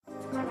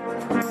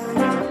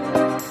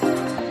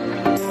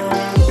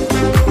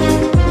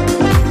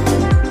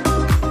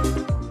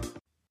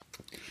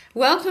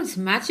Welcome to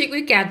Magic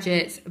with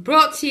Gadgets,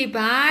 brought to you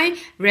by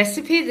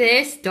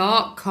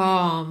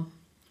RecipeThis.com.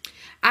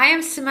 I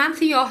am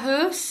Samantha, your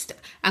host,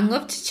 and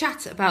love to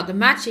chat about the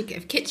magic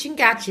of kitchen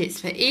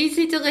gadgets for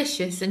easy,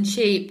 delicious and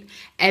cheap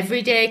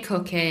everyday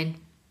cooking.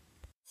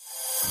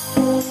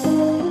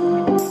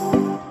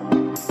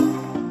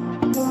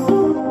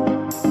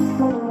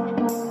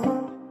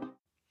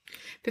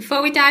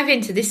 Before we dive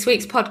into this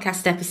week's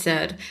podcast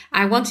episode,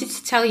 I wanted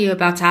to tell you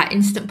about our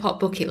Instant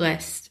Pot bucket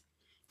list.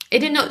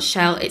 In a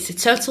nutshell, it's a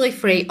totally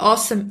free,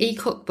 awesome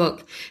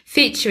e-cookbook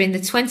featuring the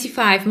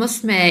 25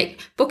 must-make,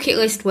 bucket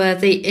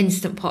list-worthy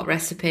Instant Pot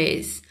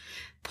recipes.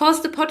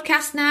 Pause the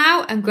podcast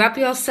now and grab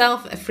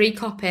yourself a free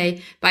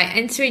copy by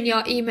entering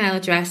your email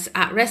address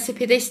at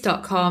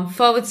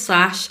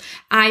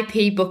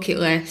recipethis.com/IP bucket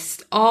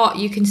list, or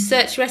you can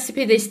search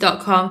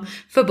recipethis.com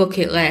for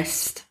bucket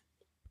list.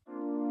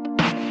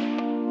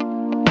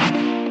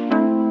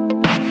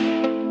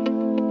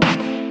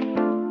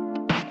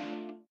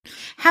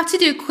 How to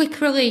do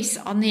quick release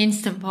on the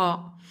Instant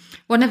Pot.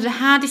 One of the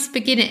hardest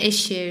beginner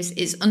issues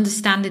is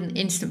understanding the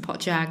Instant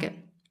Pot jargon.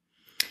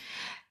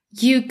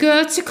 You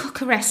go to cook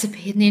a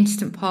recipe in the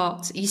Instant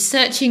Pot, you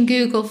search in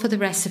Google for the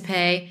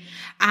recipe,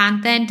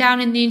 and then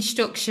down in the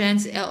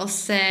instructions it'll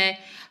say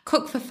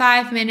cook for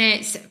 5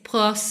 minutes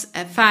plus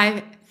a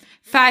 5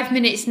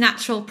 minutes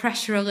natural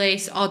pressure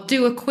release, or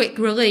do a quick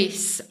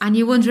release. And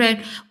you're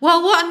wondering,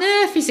 well, what on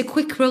earth is a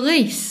quick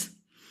release?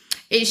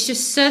 It's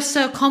just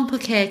so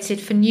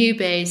complicated for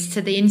newbies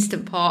to the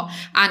Instant Pot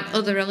and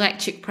other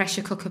electric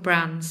pressure cooker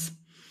brands.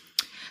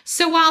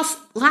 So whilst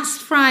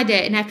last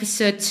Friday in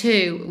episode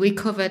 2 we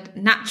covered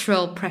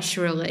natural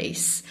pressure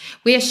release,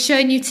 we are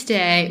showing you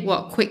today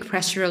what quick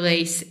pressure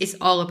release is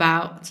all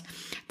about.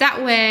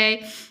 That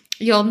way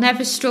you'll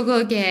never struggle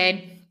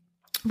again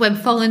when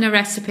following a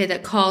recipe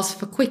that calls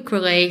for quick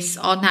release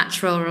or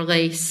natural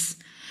release.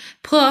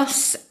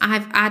 Plus,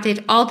 I've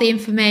added all the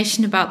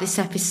information about this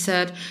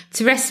episode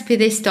to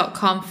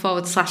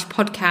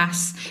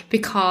recipethis.com/podcasts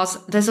because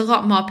there's a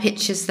lot more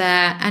pictures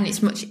there and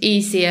it's much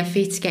easier for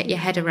you to get your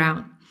head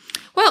around.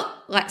 Well,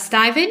 let's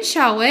dive in,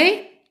 shall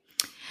we?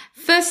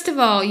 First of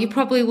all, you're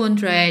probably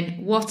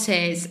wondering, what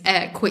is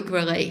a quick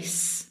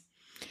release?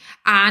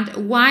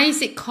 And why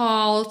is it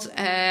called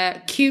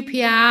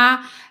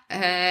QPR,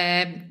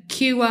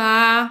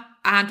 QR,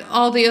 and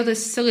all the other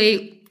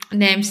silly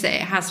names that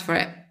it has for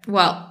it?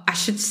 Well, I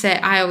should say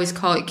I always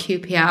call it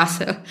QPR,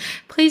 so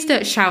please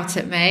don't shout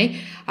at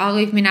me or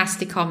leave me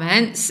nasty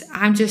comments.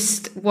 I'm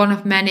just one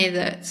of many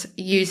that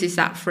uses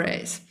that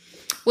phrase.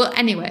 Well,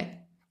 anyway,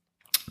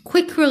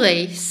 quick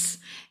release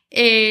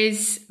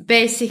is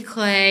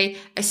basically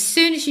as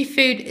soon as your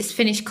food is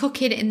finished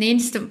cooking in the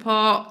Instant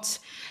Pot,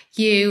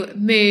 you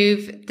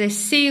move the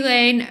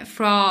sealing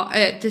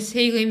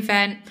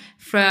vent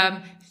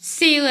from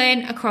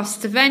sealing across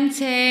to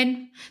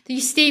venting. Your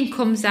steam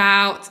comes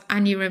out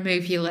and you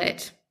remove your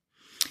lid.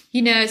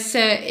 You know, so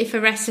if a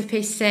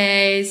recipe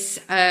says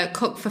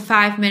cook for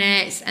 5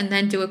 minutes and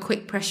then do a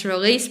quick pressure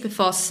release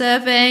before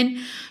serving,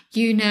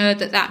 you know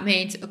that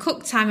means a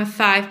cook time of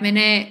 5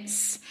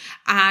 minutes.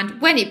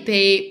 And when it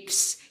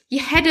beeps,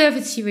 you head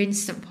over to your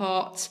Instant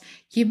Pot,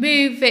 you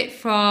move it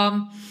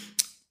from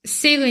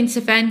sealing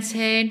to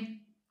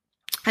venting,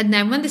 and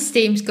then when the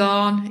steam's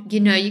gone,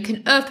 you know, you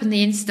can open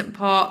the Instant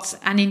Pot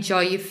and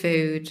enjoy your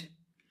food.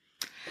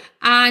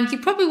 And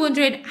you're probably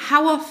wondering,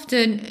 how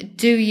often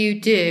do you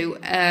do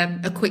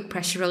a quick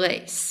pressure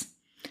release?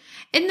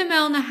 In the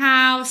Milner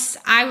house,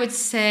 I would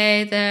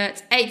say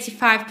that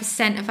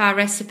 85% of our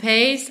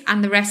recipes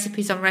and the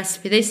recipes on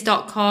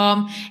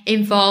recipethis.com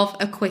involve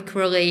a quick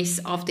release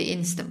of the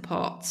Instant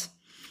Pot.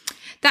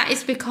 That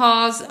is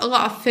because a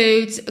lot of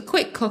foods are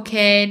quick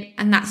cooking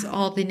and that's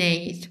all they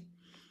need.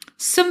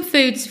 Some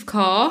foods, of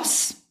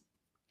course,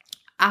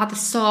 are the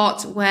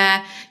sort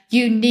where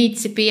you need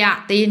to be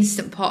at the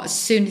Instant Pot as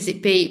soon as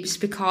it beeps,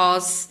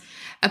 because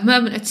a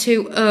moment or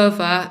two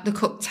over the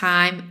cook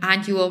time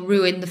and you will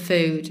ruin the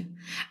food.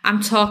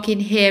 I'm talking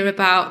here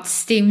about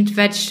steamed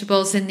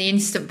vegetables in the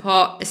Instant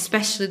Pot,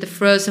 especially the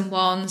frozen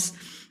ones.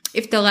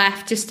 If they're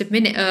left just a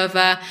minute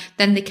over,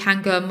 then they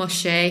can go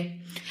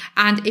mushy.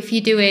 And if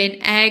you're doing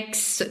eggs,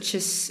 such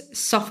as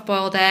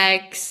soft-boiled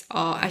eggs,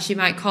 or as you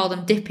might call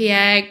them, dippy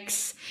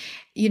eggs,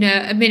 you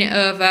know, a minute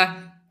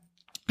over,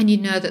 and you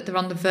know that they're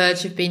on the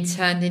verge of being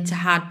turned into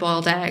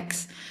hard-boiled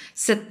eggs.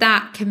 So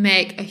that can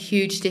make a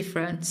huge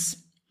difference.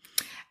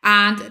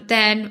 And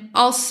then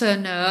also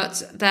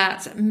note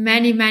that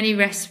many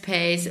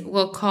recipes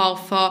will call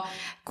for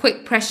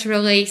quick pressure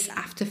release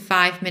after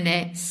 5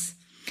 minutes.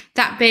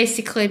 That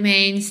basically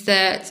means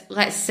that,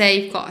 let's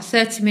say you've got a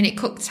 30-minute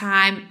cook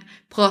time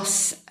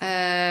plus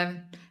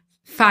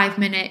 5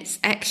 minutes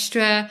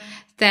extra,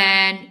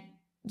 then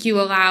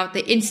you allow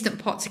the Instant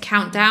Pot to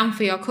count down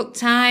for your cook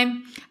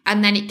time,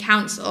 and then it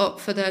counts up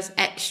for those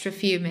extra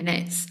few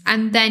minutes,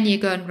 and then you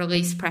go and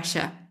release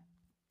pressure.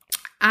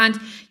 And,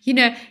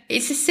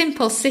 it's a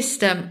simple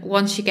system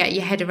once you get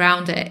your head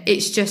around it.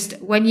 It's just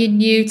when you're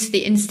new to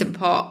the Instant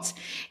Pot,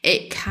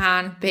 it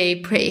can be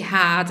pretty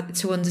hard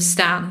to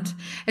understand,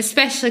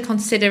 especially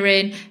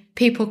considering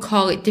people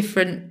call it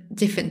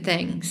different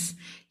things.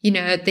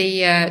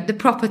 The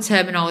proper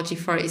terminology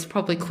for it is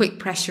probably quick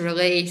pressure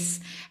release,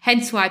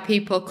 hence why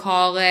people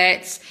call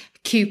it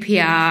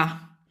QPR.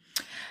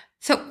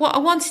 So what I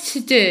wanted to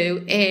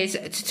do is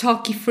to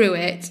talk you through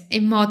it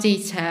in more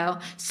detail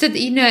so that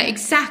you know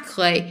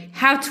exactly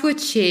how to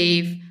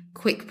achieve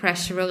quick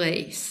pressure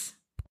release.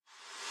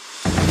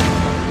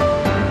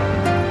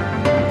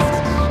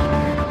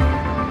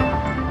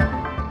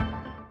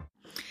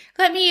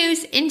 Let me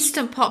use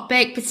Instant Pot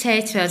baked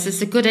potatoes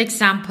as a good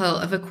example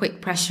of a quick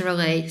pressure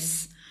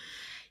release.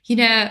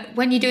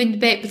 When you're doing the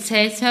baked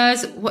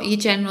potatoes, what you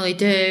generally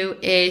do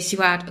is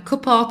you add a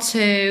cup or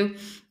two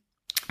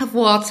of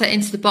water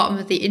into the bottom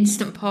of the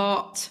Instant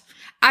Pot,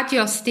 add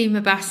your steamer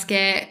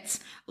basket,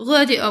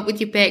 load it up with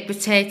your baked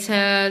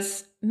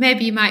potatoes.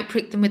 Maybe you might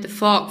prick them with a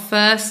fork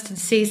first and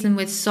season them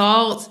with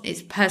salt.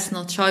 It's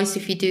personal choice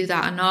if you do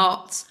that or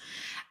not.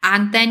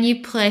 And then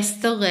you place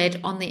the lid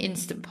on the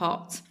Instant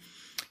Pot.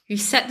 You've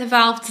set the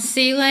valve to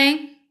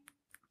sealing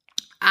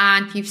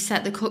and you've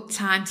set the cook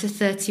time to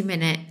 30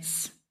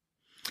 minutes.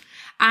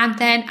 And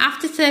then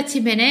after 30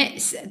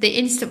 minutes, the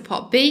Instant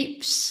Pot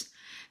beeps.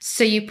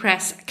 So you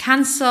press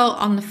cancel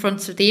on the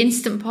front of the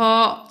Instant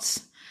Pot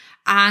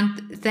and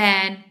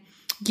then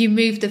you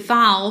move the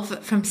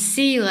valve from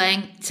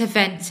sealing to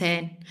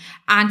venting,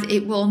 and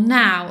it will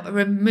now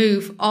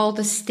remove all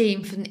the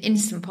steam from the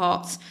Instant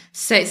Pot.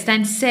 So it's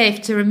then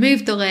safe to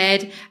remove the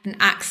lid and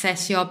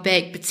access your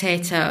baked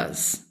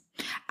potatoes.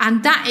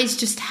 And that is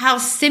just how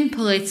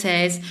simple it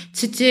is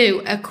to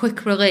do a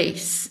quick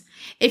release.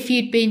 If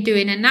you'd been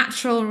doing a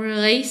natural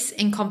release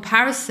in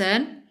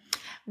comparison,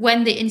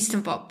 when the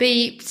Instant Pot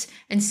beeped,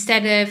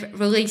 instead of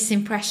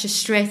releasing pressure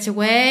straight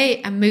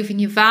away and moving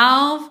your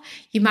valve,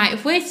 you might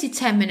have waited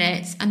 10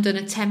 minutes and done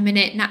a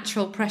 10-minute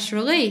natural pressure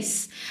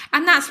release.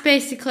 And that's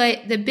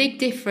basically the big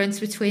difference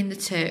between the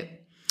two.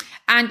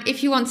 And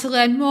if you want to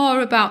learn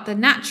more about the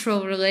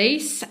natural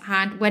release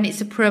and when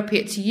it's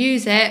appropriate to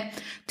use it,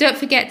 don't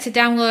forget to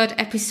download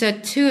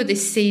episode 2 of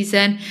this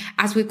season,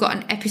 as we've got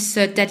an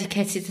episode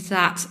dedicated to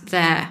that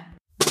there.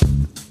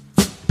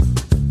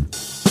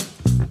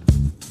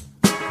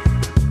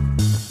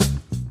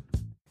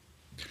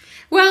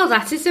 Well,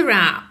 that is a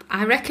wrap.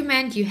 I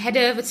recommend you head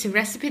over to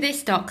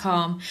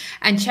recipethis.com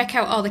and check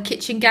out all the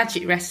kitchen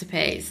gadget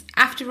recipes.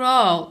 After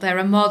all, there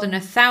are more than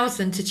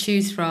 1,000 to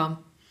choose from.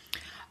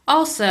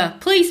 Also,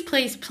 please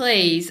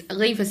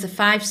leave us a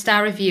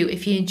 5-star review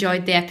if you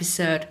enjoyed the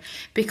episode,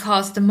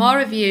 because the more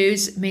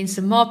reviews means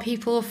the more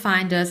people will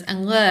find us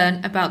and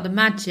learn about the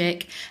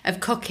magic of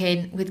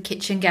cooking with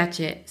kitchen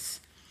gadgets.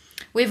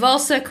 We've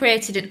also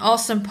created an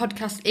awesome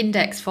podcast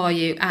index for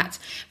you at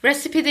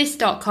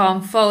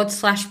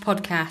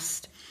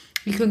recipethis.com/podcast.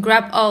 You can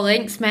grab all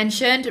links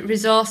mentioned,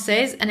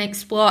 resources, and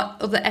explore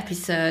other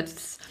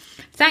episodes.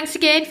 Thanks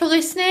again for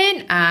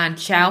listening, and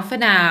ciao for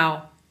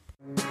now.